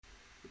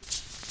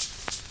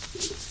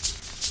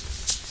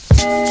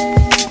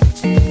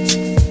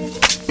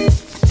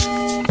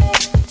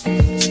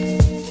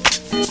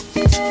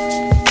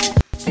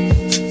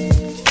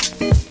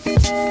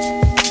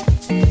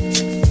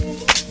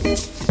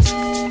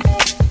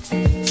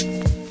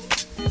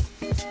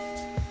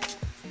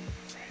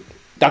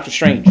Doctor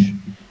Strange.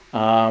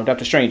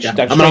 Doctor Strange. Yeah,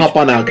 Doctor I'm gonna Strange. hop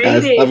on now,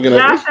 guys.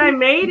 Josh, I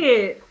made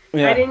it.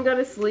 Yeah. I didn't go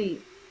to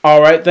sleep.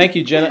 All right. Thank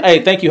you, Jenna.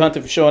 Hey, thank you,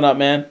 Hunter, for showing up,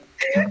 man.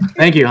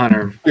 Thank you,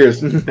 Hunter.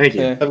 Cheers. Thank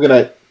you. Yeah. Have a good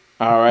night.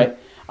 All right.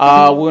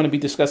 We're going to be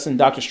discussing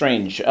Doctor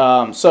Strange.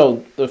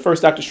 So the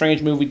first Doctor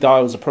Strange movie, thought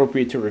it was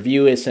appropriate to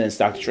review it since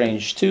Doctor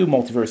Strange 2,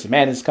 Multiverse of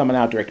Madness is coming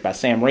out, directed by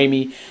Sam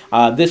Raimi.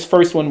 This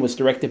first one was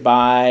directed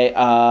by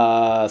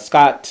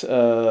Scott.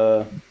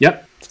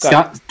 Yep.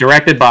 Scott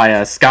directed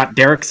by Scott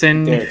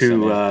Derrickson,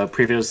 who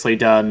previously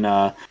done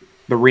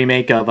the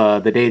remake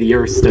of The Day the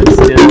Earth Stood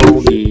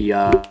Still,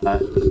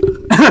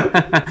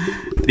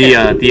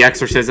 the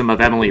Exorcism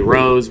of Emily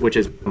Rose, which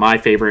is my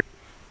favorite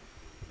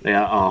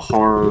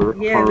horror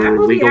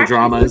legal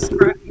dramas.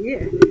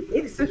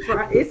 It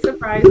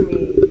surprised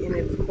me in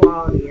its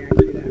quality.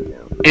 Actually, that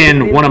film.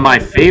 And one of my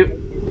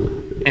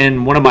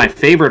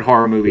favorite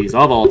horror movies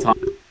of all time,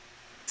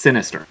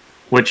 Sinister,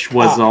 which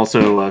was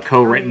also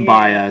co-written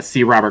by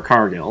C. Robert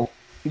Cargill.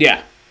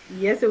 Yeah.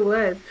 Yes, it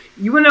was.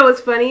 You wanna know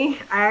what's funny?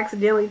 I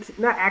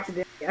not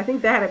accidentally, I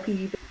think that had a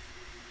PG.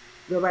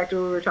 Go back to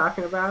what we were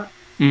talking about.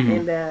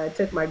 Mm-hmm. And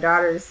took my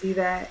daughter to see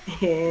that.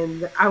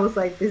 And I was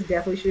like, this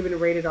definitely should have been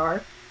rated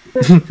R.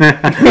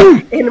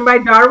 And my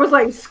daughter was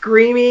like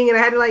screaming, and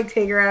I had to like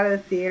take her out of the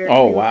theater.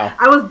 Oh, wow.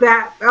 I was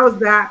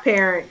that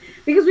parent.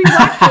 Because we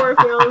watch horror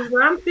films,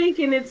 and I'm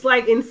thinking it's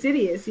like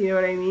Insidious, you know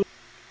what I mean?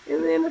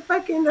 And then the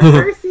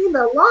first scene, the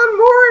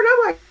lawnmower, and I'm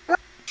like, oh,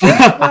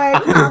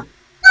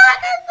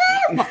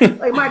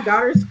 like my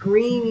daughter's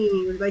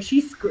screaming, like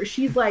she's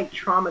like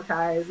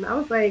traumatized, and I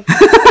was like,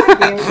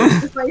 man,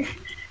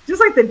 just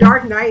like the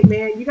Dark Knight,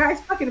 man. You guys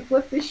fucking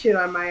flip this shit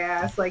on my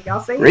ass. Like y'all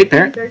say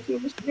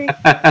PG-13, this shit ain't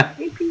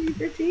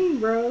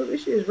PG-13, bro.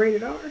 This shit is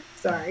rated R.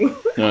 Sorry.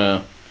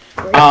 So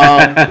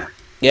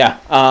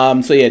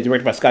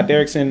directed by Scott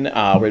Derrickson,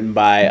 written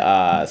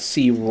by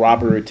C.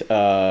 Robert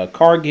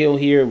Cargill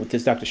here with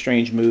this Doctor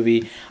Strange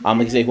movie.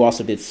 Like I say, who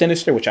also did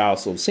Sinister, which I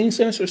also have seen.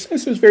 Sinister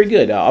is very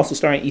good. Also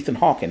starring Ethan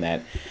Hawke in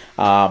that,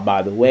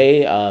 by the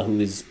way,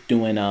 who is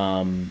doing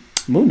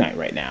Moon Knight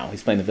right now.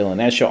 He's playing the villain in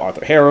that show,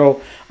 Arthur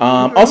Harrow.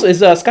 Also, is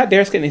Scott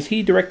Derrickson, is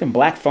he directing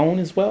Black Phone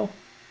as well?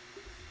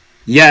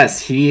 Yes,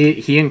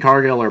 he and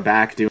Cargill are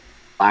back doing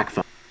Black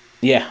Phone.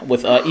 Yeah,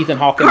 with Ethan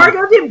Hawke.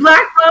 Cargill did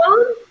Black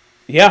Phone?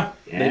 Yeah,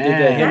 they did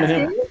that, him and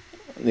him.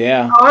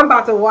 Yeah. Oh, I'm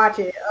about to watch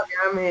it. Okay,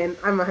 I'm in.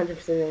 I'm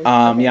 100% in.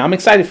 Yeah, I'm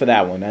excited for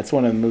that one. That's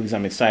one of the movies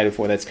I'm excited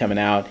for that's coming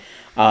out.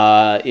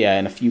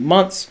 In a few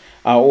months,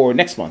 or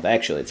next month,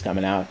 actually, it's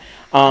coming out.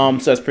 So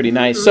that's pretty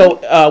nice.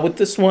 Mm-hmm. So with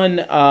this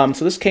one,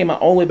 so this came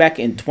out all the way back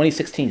in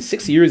 2016,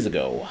 6 years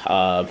ago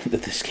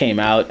that this came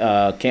out.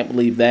 Can't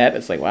believe that.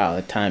 It's like, wow,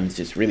 that time is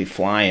just really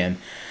flying.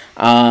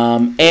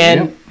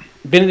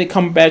 Benedict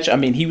Cumberbatch, I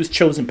mean, he was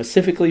chosen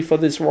specifically for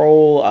this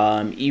role.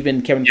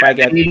 Even Kevin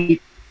Feige.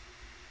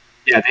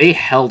 They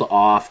held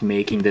off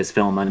making this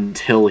film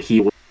until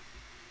he was.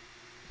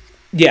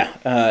 Yeah,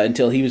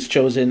 until he was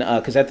chosen.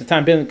 Because at the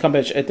time, Benedict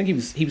Cumberbatch, I think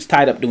he was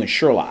tied up doing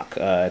Sherlock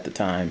at the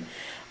time.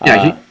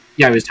 He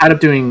was tied up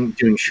doing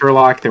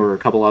Sherlock. There were a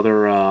couple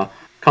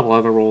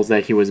other roles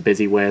that he was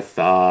busy with.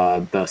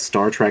 The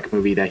Star Trek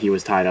movie that he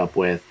was tied up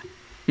with,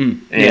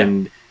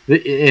 and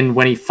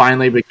when he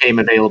finally became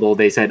available,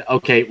 they said,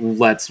 "Okay,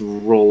 let's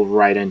roll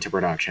right into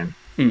production."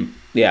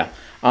 Yeah.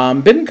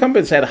 Benedict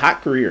Cumberbatch had a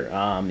hot career,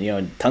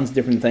 tons of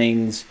different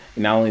things.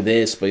 Not only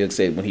this, but like I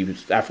said,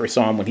 I first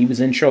saw him when he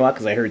was in Sherlock,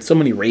 because I heard so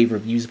many rave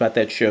reviews about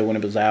that show when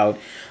it was out.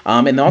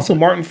 And also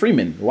Martin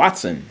Freeman,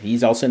 Watson.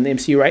 He's also in the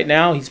MCU right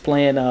now. He's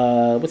playing,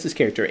 what's his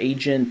character?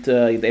 Agent,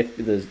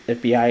 the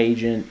FBI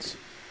agent.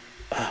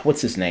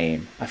 What's his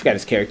name? I forgot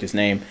his character's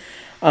name.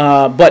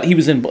 But he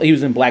was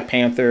in Black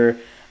Panther.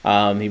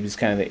 He was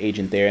kind of the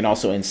agent there, and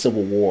also in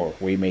Civil War,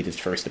 where he made his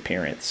first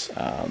appearance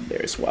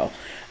there as well.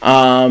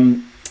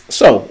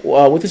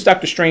 With this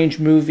Doctor Strange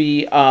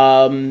movie,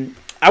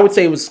 I would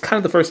say it was kind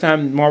of the first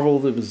time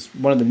Marvel, it was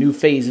one of the new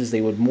phases. They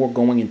were more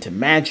going into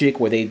magic,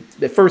 where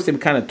at first they were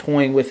kind of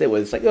toying with it,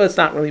 where it's like, oh, it's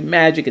not really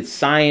magic, it's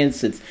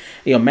science, it's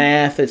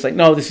math. It's like,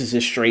 no, this is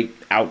just straight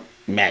out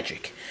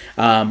magic.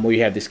 Where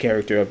you have this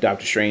character of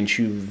Doctor Strange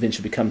who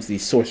eventually becomes the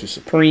Sorcerer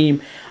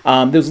Supreme.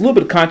 There's a little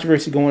bit of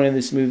controversy going on in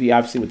this movie,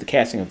 obviously, with the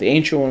casting of the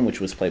Ancient One, which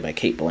was played by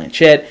Cate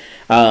Blanchett.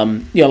 A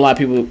lot of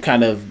people were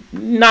kind of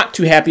not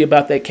too happy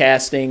about that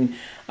casting.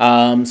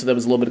 So there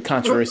was a little bit of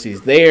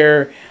controversies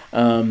there.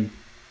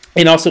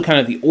 And also kind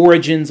of the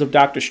origins of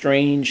Doctor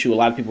Strange, who a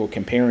lot of people were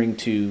comparing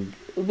to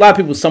a lot of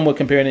people somewhat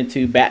comparing it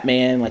to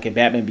Batman, like in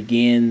Batman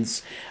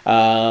Begins,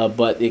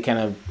 but it kind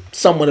of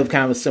somewhat of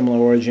kind of a similar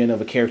origin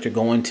of a character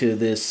going to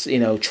this,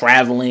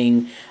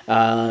 traveling,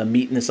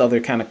 meeting this other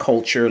kind of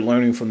culture,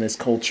 learning from this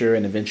culture,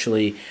 and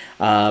eventually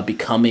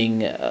becoming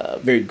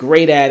very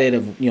great at it,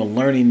 of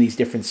learning these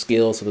different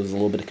skills. So there was a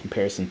little bit of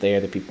comparison there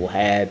that people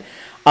had.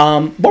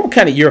 What were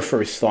kind of your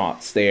first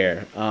thoughts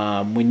there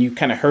when you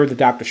kind of heard the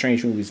Doctor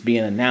Strange movies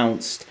being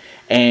announced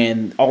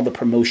and all the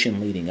promotion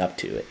leading up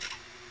to it?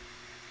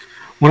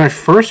 When I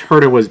first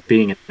heard it was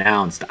being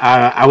announced,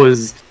 I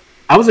was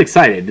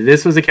excited.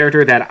 This was a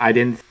character that I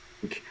didn't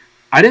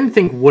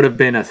think would have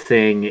been a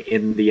thing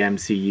in the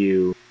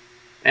MCU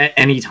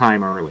any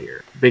time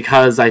earlier,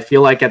 because I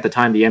feel like at the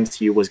time the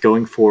MCU was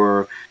going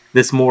for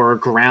this more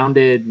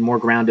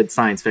grounded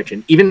science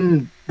fiction.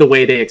 Even the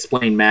way they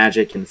explain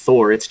magic in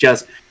Thor, it's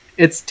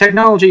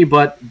technology,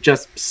 but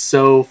just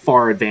so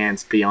far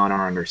advanced beyond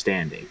our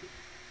understanding.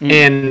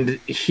 And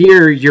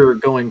here you're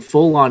going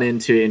full on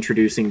into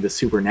introducing the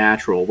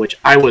supernatural, which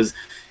I was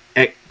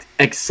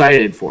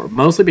excited for,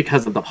 mostly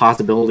because of the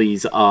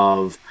possibilities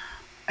of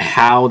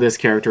how this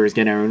character is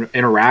going to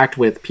interact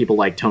with people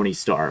like Tony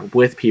Stark,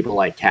 with people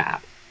like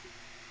Cap,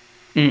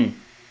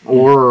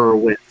 or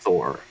with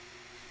Thor.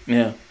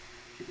 Yeah.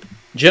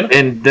 Jena?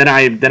 And then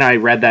I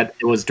read that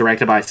it was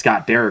directed by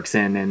Scott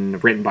Derrickson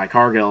and written by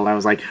Cargill, and I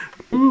was like,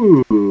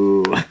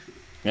 ooh.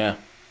 Yeah.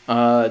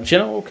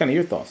 Jena, what kind of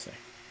your thoughts there?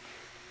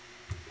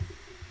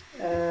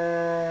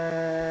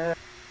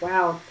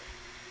 Wow.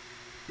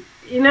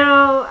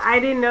 I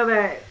didn't know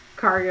that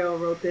Cargill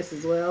wrote this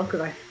as well,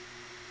 because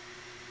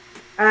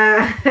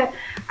I thought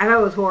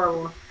it was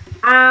horrible.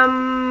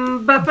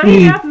 But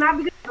funny enough, not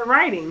because of the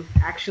writing,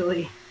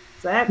 actually.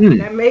 So that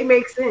may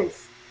make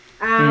sense.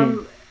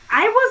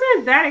 I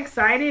wasn't that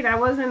excited. I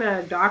wasn't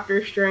a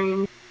Doctor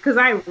Strange, because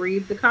I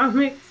read the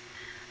comics.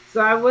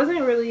 So I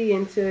wasn't really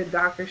into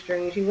Doctor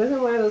Strange. He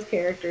wasn't one of those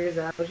characters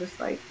that I was just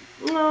like,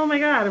 oh my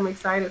god, I'm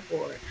excited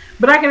for it.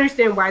 But I can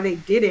understand why they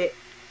did it.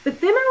 But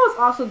then I was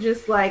also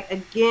just like,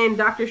 again,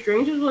 Doctor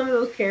Strange was one of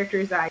those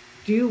characters that I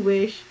do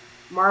wish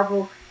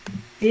Marvel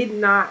did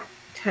not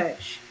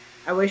touch.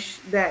 I wish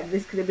that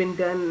this could have been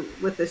done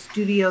with a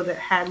studio that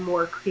had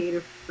more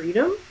creative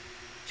freedom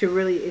to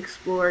really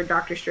explore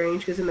Doctor Strange,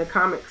 because in the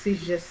comics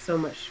he's just so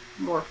much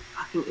more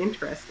fucking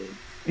interesting.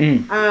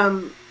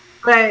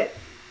 But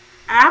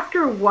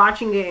after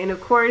watching it, and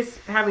of course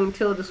having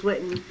Tilda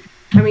Swinton,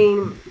 I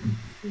mean,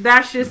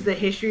 that's just the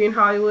history in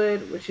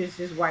Hollywood, which is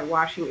just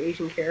whitewashing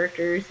Asian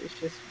characters. It's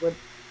just what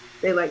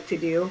they like to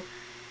do.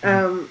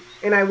 And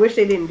I wish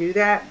they didn't do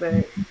that,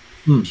 but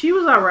she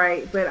was all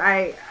right.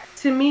 But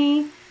to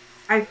me,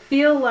 I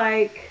feel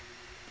like,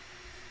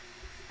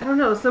 I don't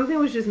know, something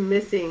was just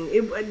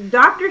missing.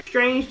 Doctor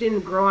Strange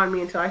didn't grow on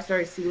me until I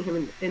started seeing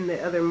him in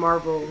the other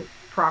Marvel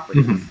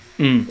properties,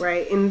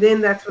 right? And then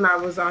that's when I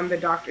was on the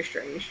Doctor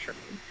Strange train.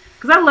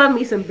 Because I love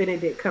me some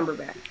Benedict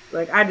Cumberbatch.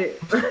 Like, I do.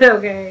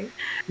 Okay?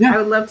 Yeah. I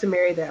would love to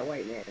marry that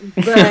white man.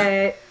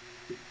 But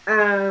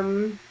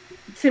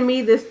to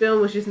me, this film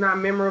was just not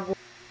memorable.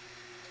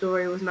 The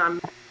story was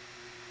not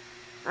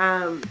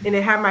memorable. And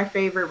it had my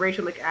favorite,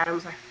 Rachel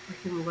McAdams. I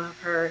freaking love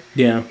her.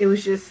 Yeah. It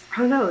was just,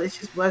 I don't know, it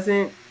just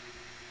wasn't,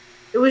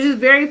 it was just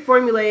very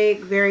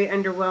formulaic, very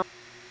underwhelming.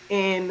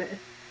 And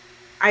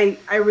I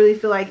really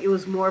feel like it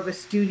was more of a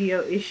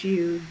studio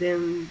issue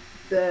than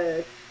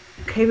the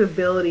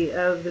capability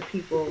of the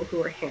people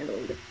who are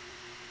handling it.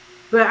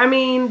 But I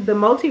mean, the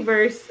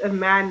multiverse of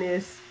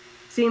madness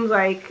seems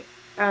like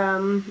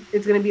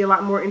it's going to be a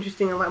lot more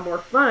interesting, a lot more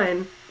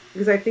fun,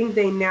 because I think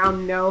they now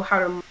know how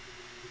to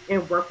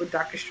and work with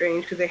Doctor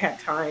Strange because they had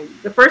time.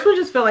 The first one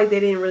just felt like they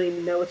didn't really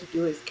know what to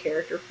do with his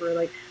character for.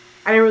 Like,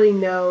 I didn't really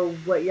know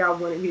what y'all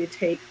wanted me to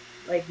take,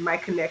 like, my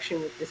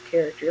connection with this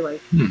character,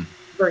 like,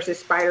 versus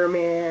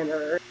Spider-Man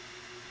or,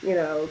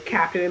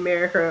 Captain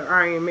America or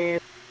Iron Man.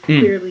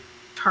 Clearly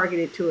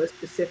targeted to a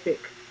specific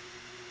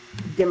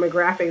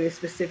demographic, a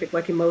specific,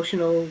 like,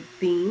 emotional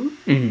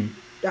theme.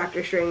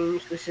 Doctor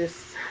Strange was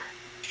just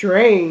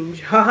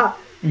strange. But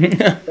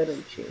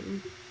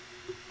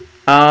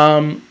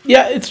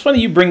yeah, it's funny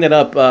you bring that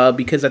up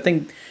because I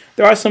think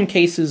there are some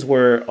cases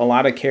where a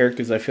lot of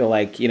characters I feel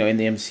like, in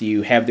the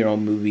MCU have their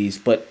own movies,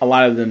 but a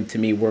lot of them to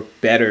me work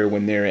better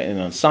when they're in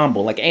an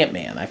ensemble, like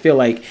Ant-Man. I feel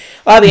like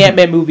a lot of the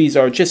Ant-Man movies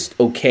are just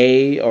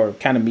okay or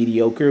kind of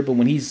mediocre, but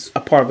when he's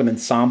a part of an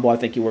ensemble, I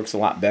think he works a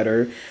lot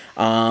better.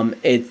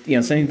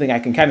 Same thing I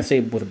can kind of say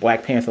with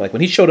Black Panther, like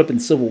when he showed up in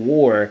Civil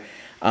War,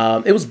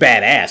 it was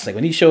badass. Like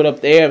when he showed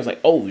up there, I was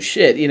like, oh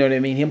shit, you know what I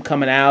mean? Him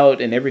coming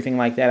out and everything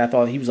like that. I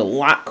thought he was a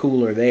lot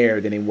cooler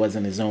there than he was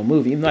in his own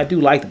movie. Even though I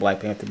do like the Black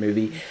Panther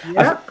movie,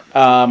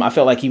 I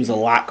felt like he was a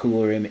lot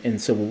cooler in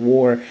Civil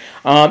War.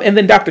 And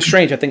then Doctor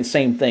Strange, I think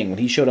same thing. When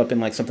he showed up in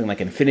like something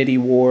like Infinity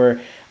War,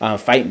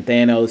 fighting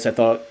Thanos, I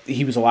thought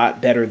he was a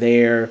lot better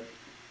there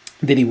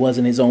than he was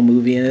in his own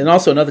movie. And then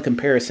also another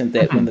comparison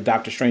that when the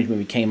Doctor Strange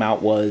movie came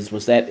out was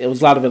that it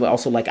was a lot of it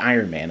also like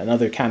Iron Man,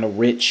 another kind of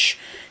rich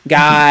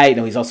guy.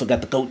 He's also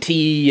got the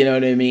goatee, you know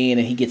what I mean?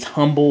 And he gets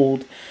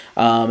humbled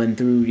and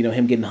through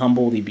him getting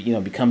humbled, he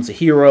becomes a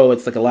hero.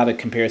 It's like a lot of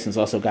comparisons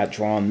also got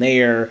drawn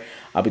there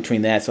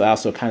between that, so it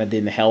also kind of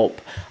didn't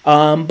help.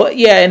 But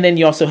yeah, and then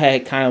you also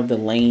had kind of the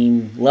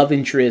lame love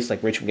interest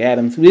like Rachel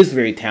McAdams, who is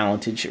very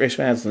talented.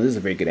 Rachel McAdams is a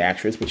very good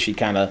actress, but she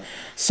kind of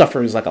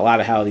suffers like a lot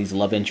of how these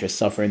love interests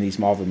suffer in these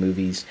Marvel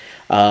movies,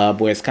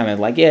 where it's kind of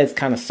like, yeah, it's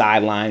kind of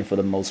sidelined for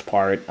the most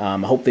part. I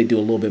hope they do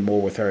a little bit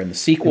more with her in the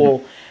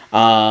sequel.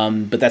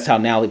 But that's how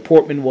Natalie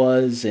Portman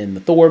was in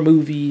the Thor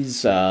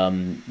movies,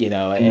 and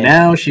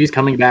now she's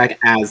coming back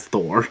as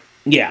Thor.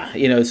 Yeah,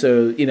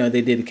 so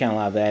they did kind of a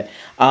lot of that.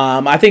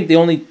 I think the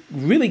only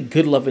really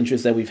good love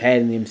interest that we've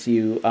had in the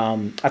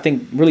MCU, I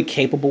think really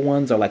capable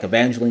ones are like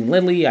Evangeline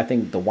Lilly. I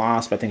think the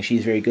Wasp, I think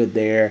she's very good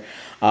there.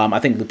 I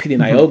think Lupita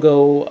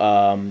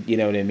Nyong'o, you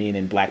know what I mean,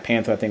 in Black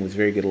Panther, I think was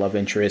very good love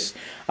interest.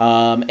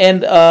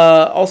 And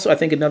also I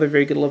think another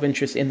very good love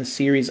interest in the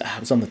series, it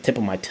was on the tip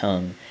of my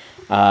tongue.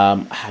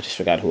 I just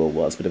forgot who it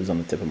was, but it was on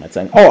the tip of my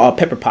tongue.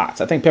 Pepper Potts.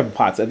 I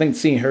think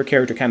seeing her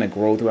character kind of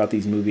grow throughout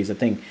these movies, I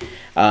think,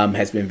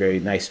 has been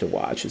very nice to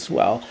watch as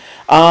well.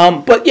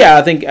 But yeah,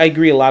 I think I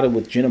agree a lot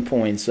with Jenna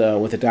points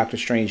with the Doctor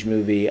Strange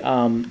movie.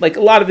 Like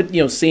a lot of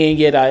it, seeing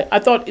it, I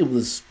thought it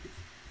was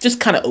just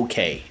kind of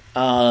okay.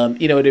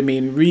 You know what I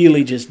mean?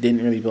 Really just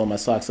didn't really blow my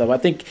socks off. I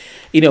think,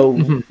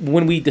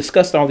 when we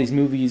discussed all these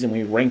movies and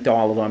we ranked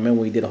all of them, I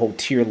remember we did a whole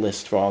tier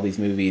list for all these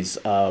movies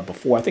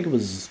before. I think it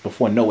was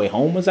before No Way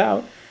Home was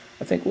out.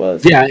 I think it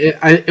was. Yeah,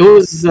 it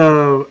was.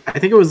 I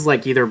think it was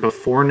like either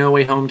before No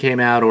Way Home came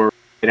out or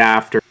right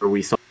after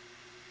we saw.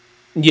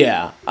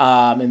 Yeah,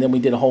 and then we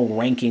did a whole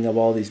ranking of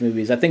all these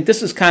movies. I think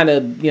this is kind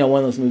of one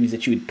of those movies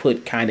that you would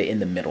put kind of in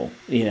the middle.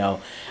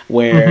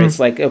 Where it's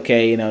like,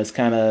 okay, it's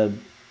kind of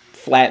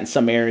flat in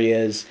some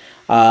areas.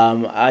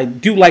 I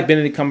do like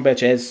Benedict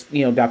Cumberbatch as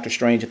Doctor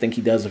Strange. I think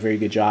he does a very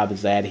good job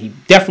as that. He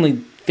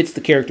definitely fits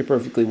the character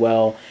perfectly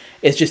well.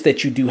 It's just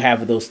that you do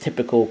have those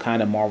typical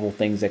kind of Marvel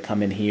things that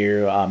come in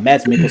here.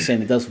 Mads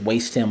Mikkelsen, it does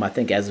waste him, I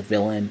think, as a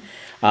villain.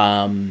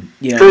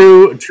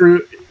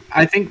 True.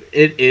 I think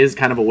it is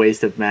kind of a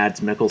waste of Mads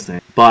Mikkelsen,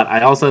 but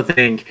I also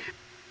think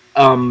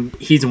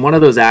he's one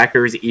of those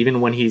actors, even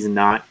when he's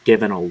not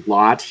given a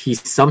lot, he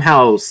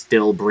somehow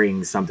still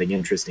brings something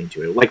interesting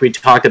to it. Like we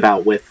talked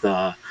about with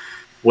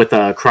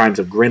Crimes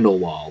of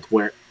Grindelwald,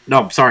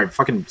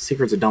 fucking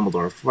Secrets of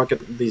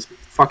Dumbledore, these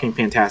fucking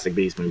Fantastic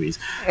Beasts movies.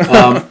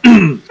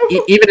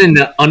 Even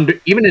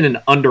in an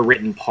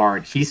underwritten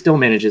part, he still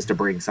manages to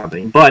bring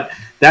something. But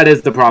that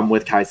is the problem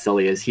with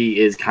Caecilius, is he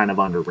is kind of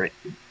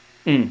underwritten.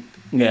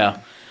 Yeah.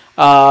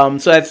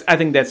 So I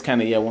think that's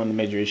kind of one of the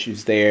major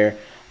issues there.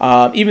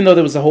 Even though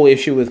there was a whole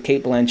issue with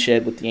Cate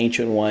Blanchett with the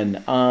Ancient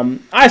One,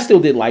 I still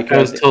did like her.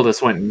 That was Tilda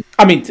Swinton.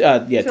 I mean,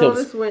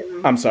 Tilda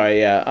Swinton. I'm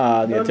sorry,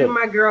 yeah. Don't do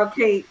my girl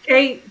Kate.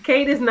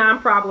 Kate is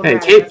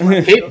non-problematic. Hey,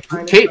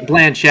 Cate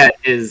Blanchett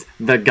is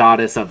the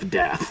goddess of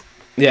death.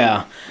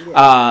 Yeah.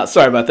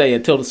 Sorry about that. Yeah,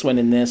 Tilda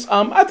Swinton in this.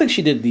 I think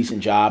she did a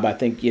decent job. I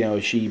think,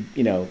 she,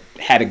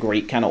 had a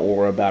great kind of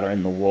aura about her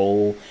in the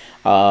role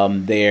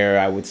there,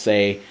 I would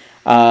say.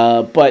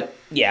 But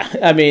yeah,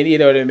 I mean, you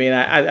know what I mean?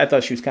 I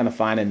thought she was kind of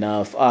fine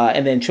enough.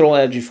 And then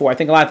Chiwetel Ejiofor, I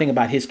think a lot of thing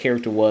about his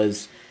character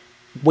was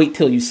wait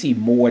till you see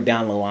more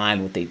down the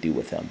line what they do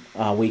with him.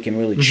 We can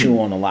really chew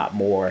on a lot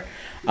more.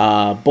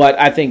 But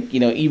I think,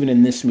 even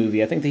in this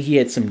movie, I think that he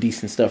had some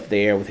decent stuff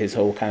there with his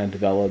whole kind of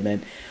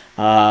development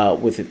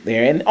with it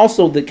there. And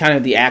also the kind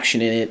of the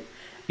action in it,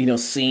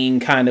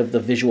 seeing kind of the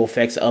visual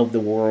effects of the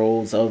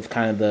worlds, of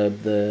kind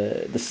of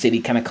the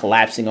city kind of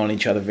collapsing on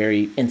each other,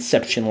 very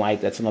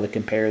Inception-like. That's another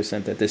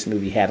comparison that this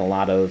movie had a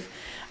lot of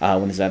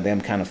when it's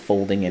them kind of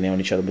folding in on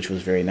each other, which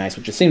was very nice,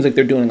 which it seems like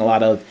they're doing a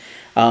lot of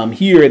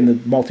here in the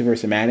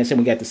Multiverse of Madness, and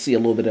we got to see a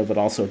little bit of it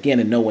also again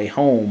in No Way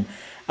Home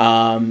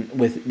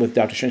with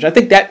Doctor Strange. I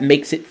think that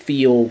makes it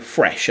feel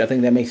fresh. I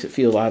think that makes it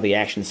feel a lot of the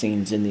action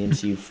scenes in the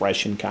MCU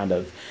fresh and kind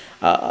of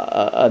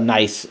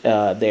nice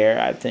there,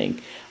 I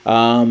think.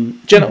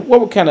 Jenna, what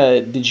was kind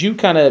of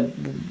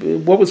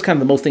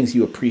the most things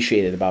you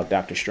appreciated about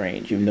Doctor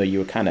Strange, even though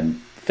you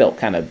felt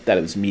that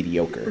it was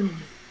mediocre?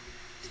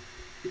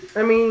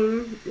 I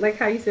mean, like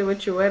how you said with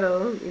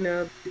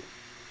Chiwetel,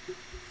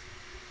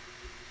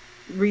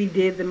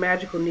 redid the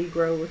magical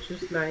Negro, which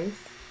was nice.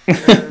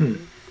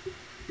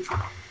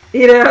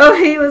 He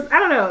was, I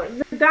don't know,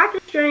 the Doctor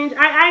Strange,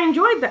 I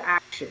enjoyed the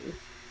action.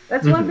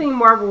 That's one thing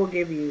Marvel will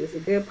give you, is a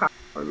good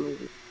popcorn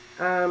movie.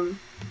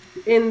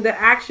 And the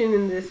action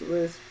in this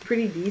was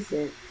pretty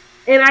decent.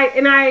 And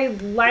I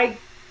like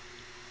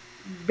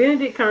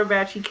Benedict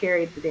Cumberbatch, he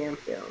carried the damn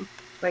film.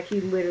 Like,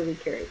 he literally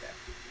carried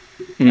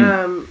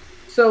that.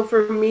 So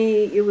for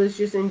me, it was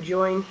just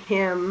enjoying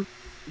him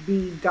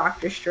be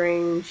Doctor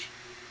Strange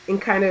and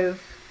kind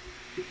of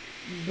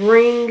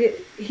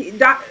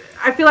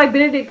I feel like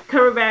Benedict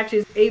Cumberbatch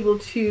is able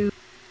to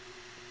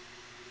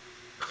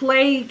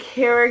play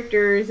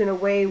characters in a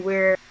way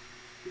where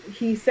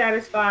he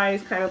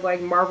satisfies kind of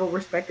like Marvel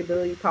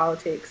respectability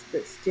politics,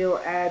 but still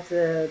adds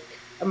a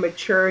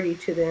maturity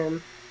to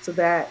them, so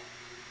that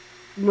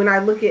when I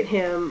look at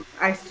him,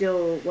 I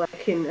still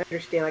can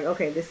understand, like,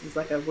 okay, this is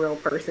like a real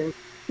person.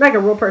 like a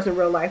real person in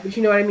real life, but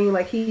you know what I mean?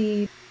 Like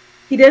he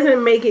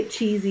doesn't make it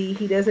cheesy.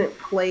 He doesn't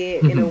play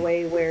it in a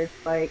way where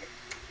it's like,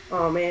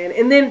 oh man.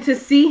 And then to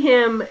see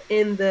him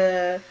in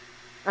the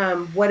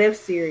What If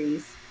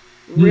series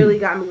really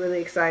got me really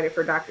excited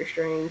for Doctor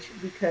Strange,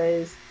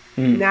 because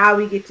now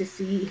we get to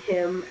see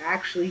him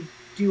actually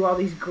do all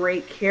these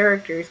great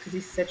characters, because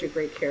he's such a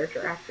great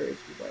character actor as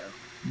well.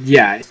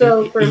 Yeah.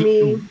 So for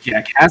me,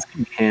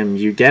 casting him,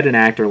 you get an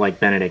actor like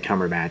Benedict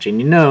Cumberbatch,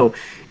 and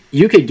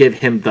you could give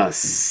him the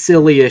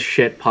silliest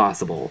shit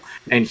possible,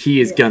 and he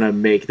is gonna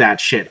make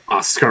that shit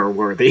Oscar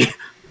worthy.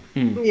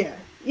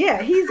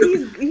 Yeah,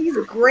 he's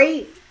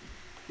great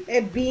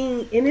at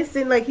being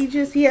innocent. Like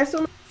he has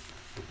so much.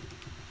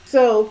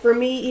 So for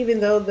me,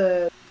 even though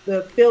the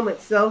film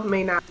itself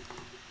may not,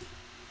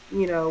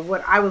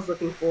 what I was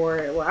looking for.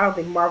 Well, I don't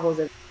think Marvel's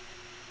in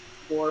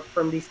for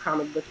from these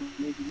comic book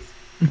movies,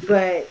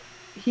 but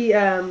he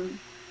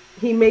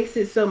makes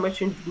it so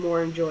much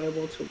more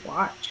enjoyable to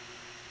watch.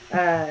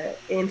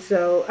 And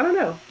so I don't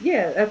know.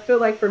 Yeah, I feel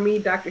like for me,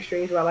 Doctor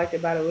Strange, what I liked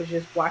about it was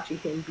just watching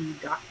him be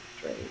Doctor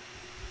Strange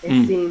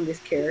and seeing this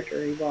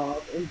character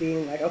evolve and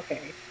being like,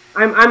 okay,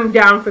 I'm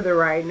down for the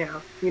ride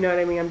now. You know what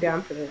I mean? I'm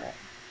down for the ride.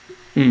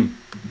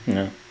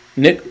 Yeah.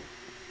 Nick?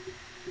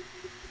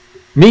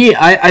 Me,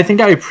 I think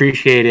I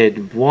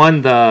appreciated,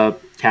 one, the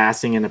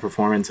casting and the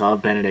performance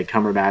of Benedict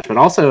Cumberbatch, but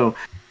also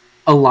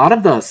a lot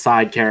of the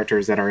side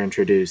characters that are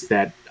introduced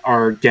that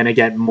are going to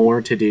get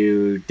more to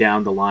do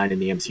down the line in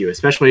the MCU,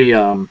 especially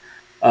Chiwetel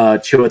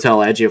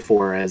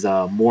Ejiofor as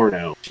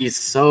Mordo.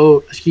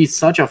 He's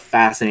such a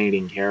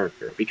fascinating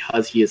character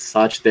because he is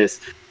such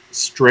this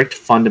strict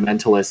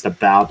fundamentalist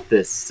about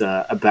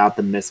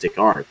the mystic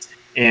arts.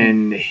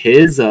 And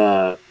his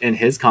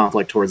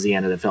conflict towards the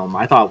end of the film,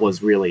 I thought,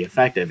 was really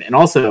effective. And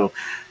also,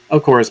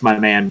 of course, my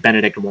man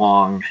Benedict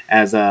Wong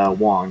as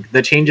Wong.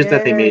 The changes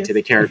that they made to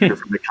the character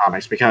from the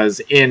comics, because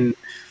in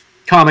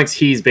comics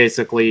he's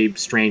basically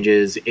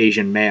Strange's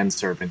Asian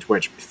manservant,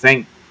 which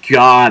thank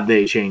God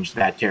they changed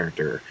that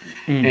character.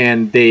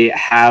 And they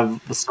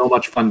have so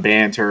much fun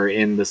banter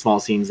in the small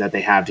scenes that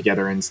they have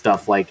together and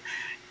stuff like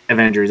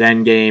Avengers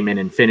Endgame and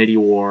Infinity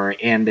War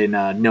and in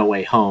No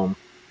Way Home,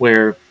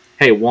 where,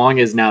 hey, Wong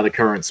is now the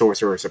current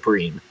Sorcerer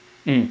Supreme.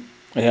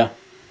 Yeah.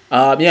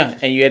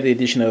 And you had the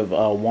addition of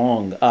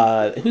Wong.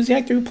 Who's the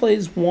actor who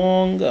plays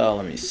Wong?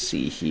 Let me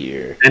see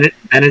here.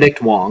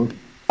 Benedict Wong.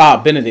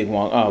 Benedict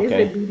Wong. Oh,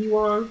 okay. Is it BD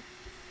Wong?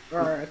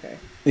 Okay.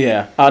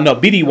 Yeah. No,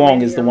 BD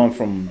Wong is the one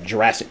from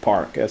Jurassic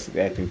Park. That's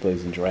the actor who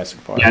plays in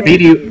Jurassic Park. Yeah,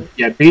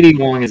 BD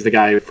Wong is the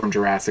guy from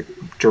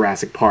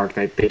Jurassic Park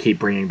that they keep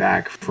bringing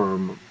back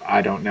from,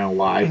 I don't know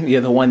why. Yeah,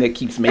 the one that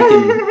keeps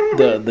making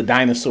the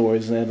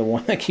dinosaurs. The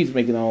one that keeps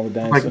making all the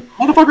dinosaurs. Like,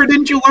 motherfucker,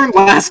 didn't you learn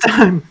last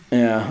time?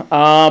 Yeah.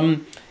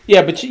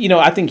 Yeah, but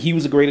I think he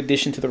was a great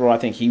addition to the role. I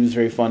think he was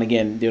very fun.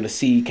 Again, to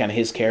see kind of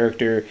his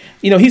character.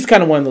 He's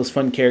kind of one of those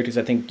fun characters.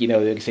 I think like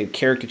I say,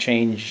 character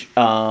change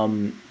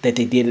that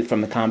they did it from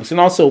the comics, and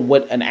also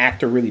what an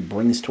actor really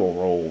brings to a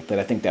role. That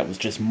I think that was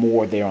just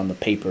more there on the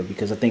paper,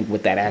 because I think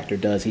what that actor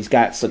does, he's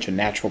got such a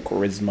natural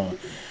charisma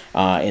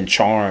and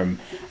charm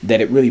that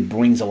it really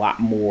brings a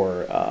lot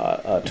more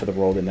to the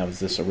role than that was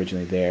just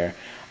originally there.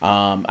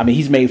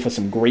 He's made for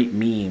some great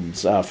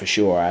memes for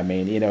sure.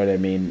 You know what I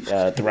mean?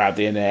 Throughout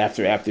the end,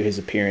 after his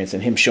appearance,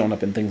 and him showing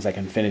up in things like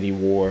Infinity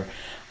War,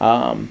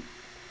 and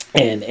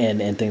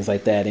things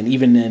like that, and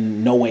even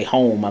in No Way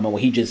Home. Where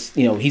he just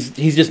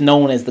he's just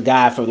known as the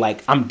guy for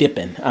like, I'm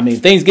dipping.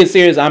 If things get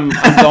serious, I'm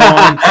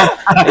gone.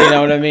 You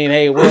know what I mean?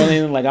 Hey,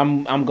 Whirling, like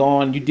I'm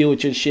gone. You deal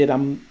with your shit.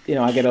 I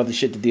got other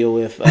shit to deal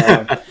with,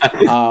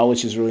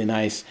 which is really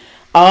nice.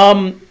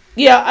 I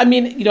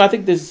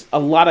think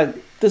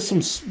there's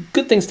some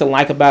good things to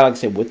like about it, like I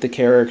said, with the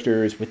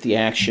characters, with the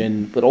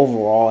action, but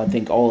overall, I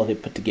think all of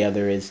it put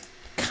together is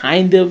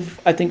kind of,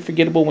 I think,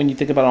 forgettable when you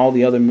think about all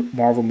the other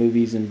Marvel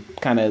movies and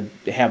kind of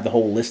have the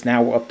whole list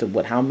now. We're up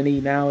to how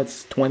many now?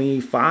 It's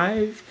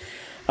 25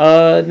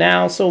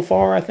 now so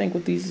far, I think,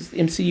 with these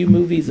MCU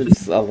movies.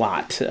 It's a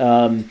lot.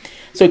 So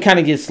it kind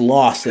of gets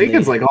lost. I think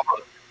it's like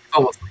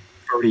almost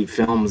 30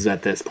 films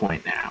at this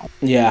point now.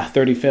 Yeah,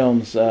 30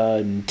 films.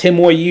 10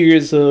 more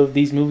years of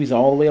these movies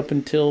all the way up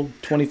until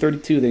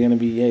 2032. They're going to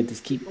be,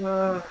 just keep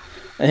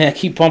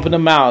pumping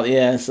them out.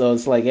 Yeah, so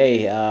it's like,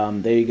 hey,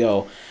 there you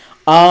go.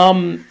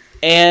 And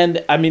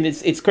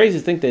it's crazy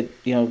to think that,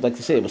 like I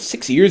said, it was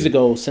 6 years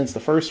ago since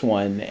the first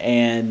one,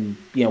 and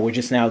we're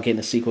just now getting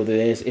a sequel to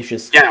this. It's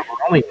just, we're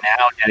only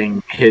now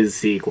getting his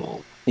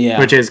sequel. Yeah,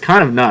 which is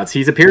kind of nuts.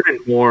 He's appeared in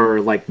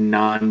more like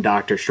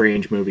non-Doctor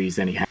Strange movies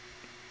than he has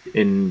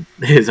in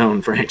his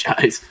own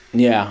franchise.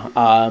 Yeah.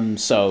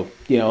 So,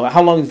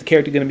 how long is the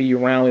character going to be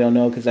around? We don't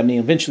know, because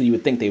eventually you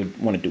would think they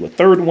would want to do a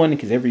third one,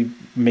 because every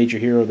major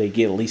hero, they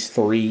get at least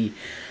 3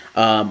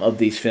 of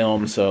these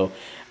films. So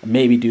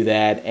maybe do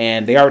that.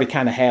 And they already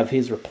kind of have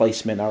his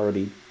replacement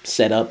already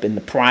set up in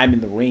the Prime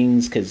in the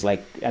Rings, because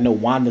like I know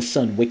Wanda's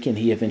son Wiccan,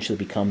 he eventually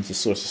becomes the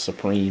Sorcerer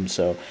Supreme.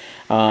 So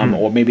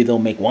or maybe they'll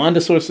make Wanda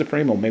Sorcerer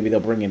Supreme, or maybe they'll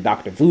bring in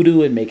Dr.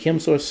 Voodoo and make him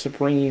Sorcerer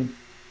Supreme.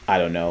 I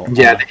don't know.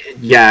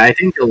 Yeah. I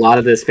think a lot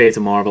of this phase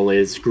of Marvel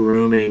is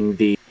grooming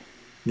the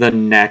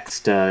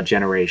next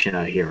generation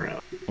of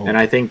hero, and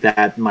I think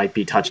that might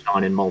be touched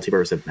on in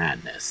Multiverse of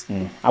Madness.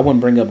 I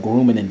wouldn't bring up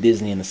grooming and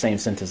Disney in the same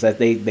sentence. That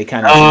they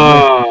kind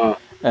of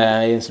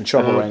in some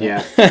trouble right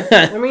now.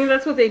 I mean,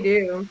 that's what they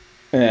do.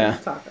 Yeah.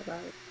 Let's talk about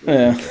it.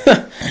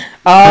 Yeah.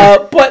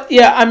 But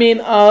yeah, I mean,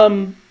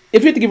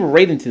 if you had to give a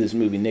rating to this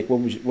movie, Nick,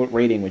 what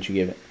rating would you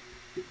give it?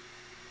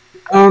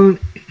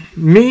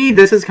 Me,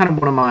 this is kind of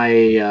one of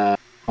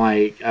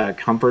my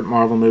comfort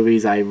Marvel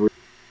movies. I really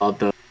love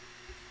the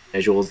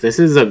visuals. This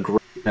is a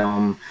great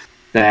film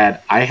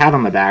that I have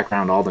on the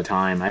background all the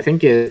time. I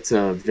think it's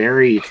a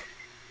very...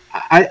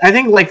 I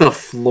think like the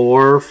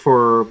floor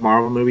for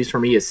Marvel movies for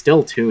me is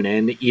still tune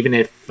in, even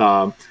if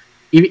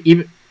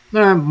even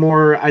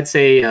more, I'd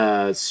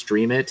say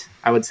stream it.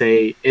 I would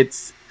say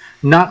it's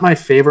not my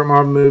favorite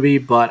Marvel movie,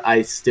 but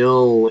I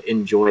still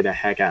enjoy the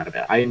heck out of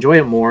it. I enjoy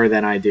it more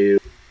than I do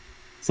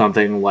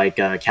something like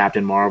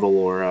Captain Marvel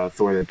or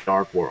Thor: The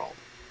Dark World.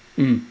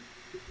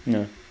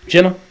 Yeah,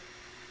 Jenna.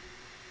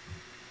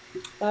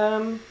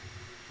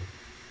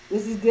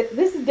 This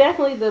is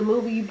definitely the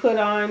movie you put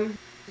on,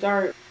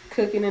 start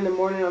cooking in the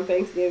morning on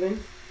Thanksgiving.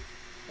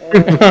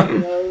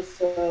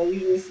 So you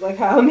just, like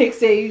how Nick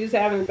said, you just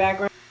have in the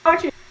background.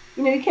 Watch it.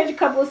 You catch a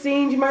couple of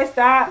scenes, you might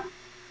stop.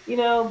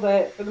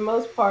 But for the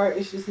most part,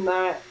 it's just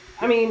not.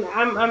 I mean,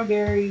 I'm not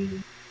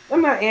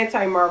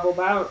anti-Marvel,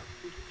 but I don't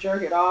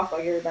jerk it off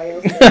like everybody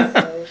else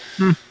does.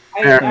 So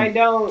I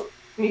don't.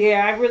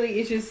 Yeah, I really.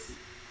 It's just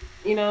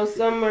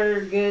some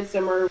are good,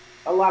 a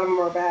lot of them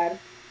are bad.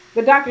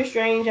 But Doctor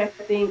Strange, I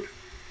think,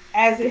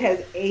 as it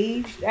has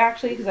aged,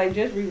 actually, because I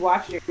just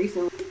rewatched it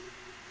recently,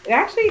 it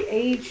actually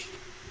aged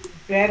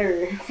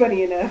better,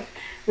 funny enough,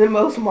 than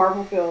most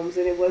Marvel films,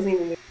 and it wasn't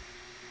even.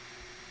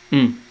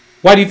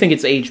 Why do you think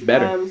it's aged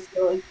better? I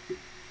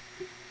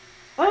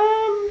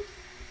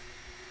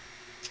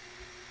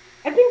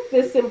think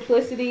the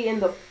simplicity and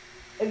the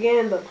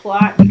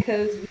plot,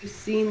 because we've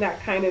seen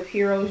that kind of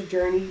hero's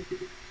journey.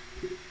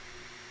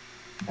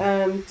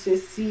 To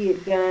see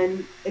it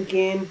done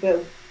again,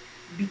 but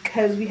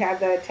because we have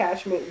that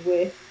attachment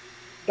with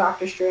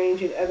Doctor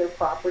Strange and other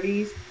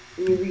properties,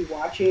 when you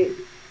rewatch it,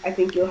 I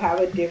think you'll have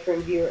a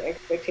different viewer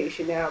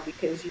expectation now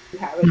because you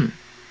have it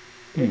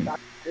with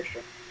Doctor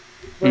Strange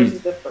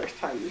versus the first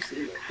time you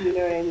see it. You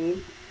know what I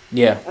mean?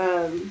 Yeah.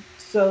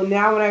 So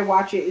now when I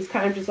watch it, it's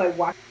kind of just like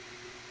watching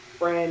a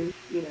friend.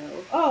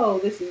 Oh,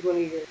 this is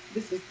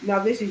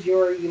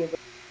your universe.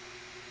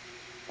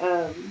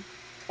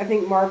 I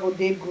think Marvel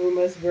did groom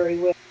us very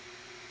well.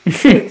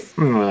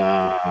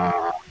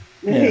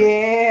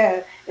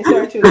 Yeah. It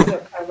started to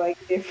accept kind of like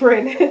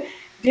different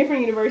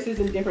universes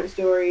and different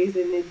stories,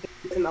 and it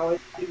doesn't always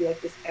have to be like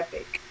this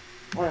epic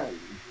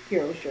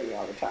hero's journey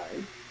all the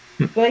time.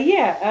 But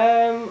yeah,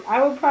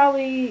 I would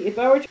probably, if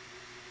I were to,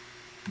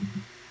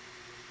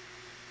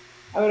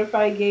 I would have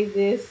probably gave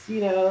this, 6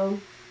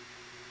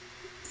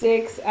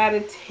 out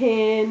of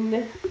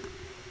 10.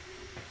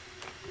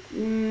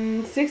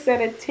 6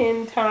 out of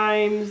 10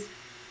 times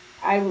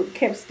I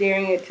kept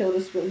staring at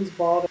Tilda Swinton's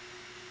bald.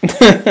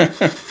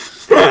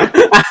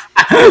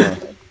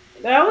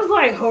 That was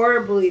like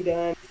horribly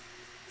done.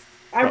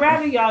 I'd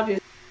rather y'all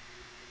just.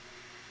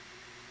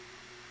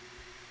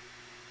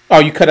 Oh,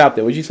 you cut out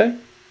there. What'd you say?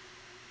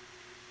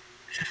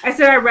 I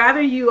said I'd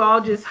rather you all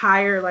just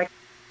hire like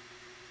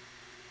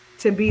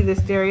to be the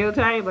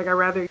stereotype. Like I'd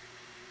rather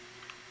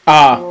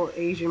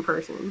Asian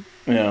person.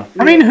 Yeah.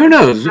 I mean, who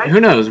knows?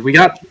 Who knows? We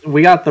got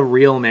the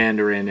real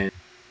Mandarin, and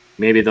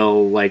maybe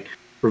they'll like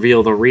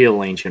reveal the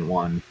real Ancient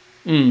One.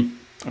 True.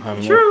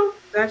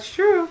 That's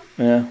true.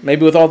 Yeah.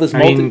 Maybe with all this.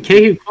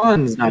 Ke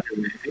Kwan's not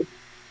doing anything.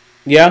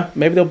 Yeah,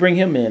 maybe they'll bring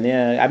him in.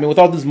 Yeah, I mean, with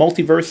all this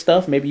multiverse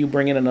stuff, maybe you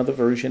bring in another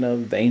version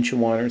of the Ancient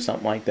One or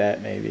something like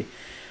that. Maybe.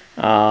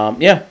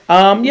 Yeah.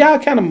 I'm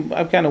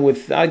kind of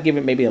with. I'd give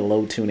it maybe a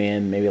low tune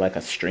in, maybe like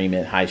a stream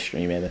it, high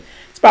stream it.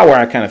 It's about where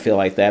I kind of feel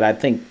like that. I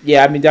think.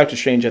 Yeah, I mean, Doctor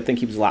Strange. I think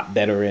he was a lot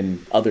better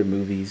in other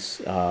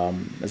movies,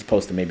 as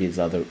opposed to maybe his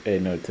other,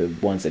 to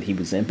ones that he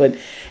was in. But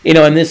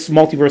in this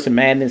Multiverse of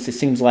Madness, it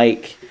seems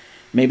like.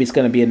 Maybe it's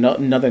going to be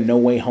another No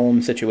Way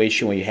Home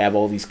situation where you have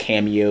all these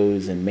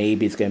cameos, and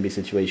maybe it's going to be a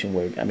situation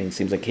where, I mean, it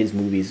seems like his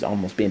movie's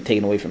almost being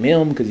taken away from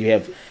him because you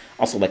have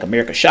also like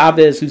America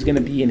Chavez who's going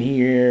to be in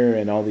here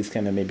and all these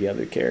kind of maybe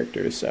other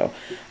characters. So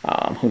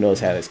who knows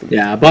how that's going to be.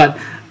 Yeah, but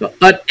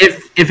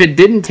if it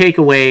didn't take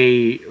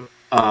away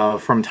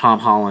from Tom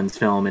Holland's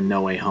film in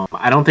No Way Home,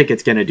 I don't think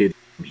it's going to do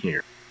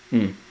here.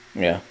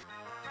 Yeah.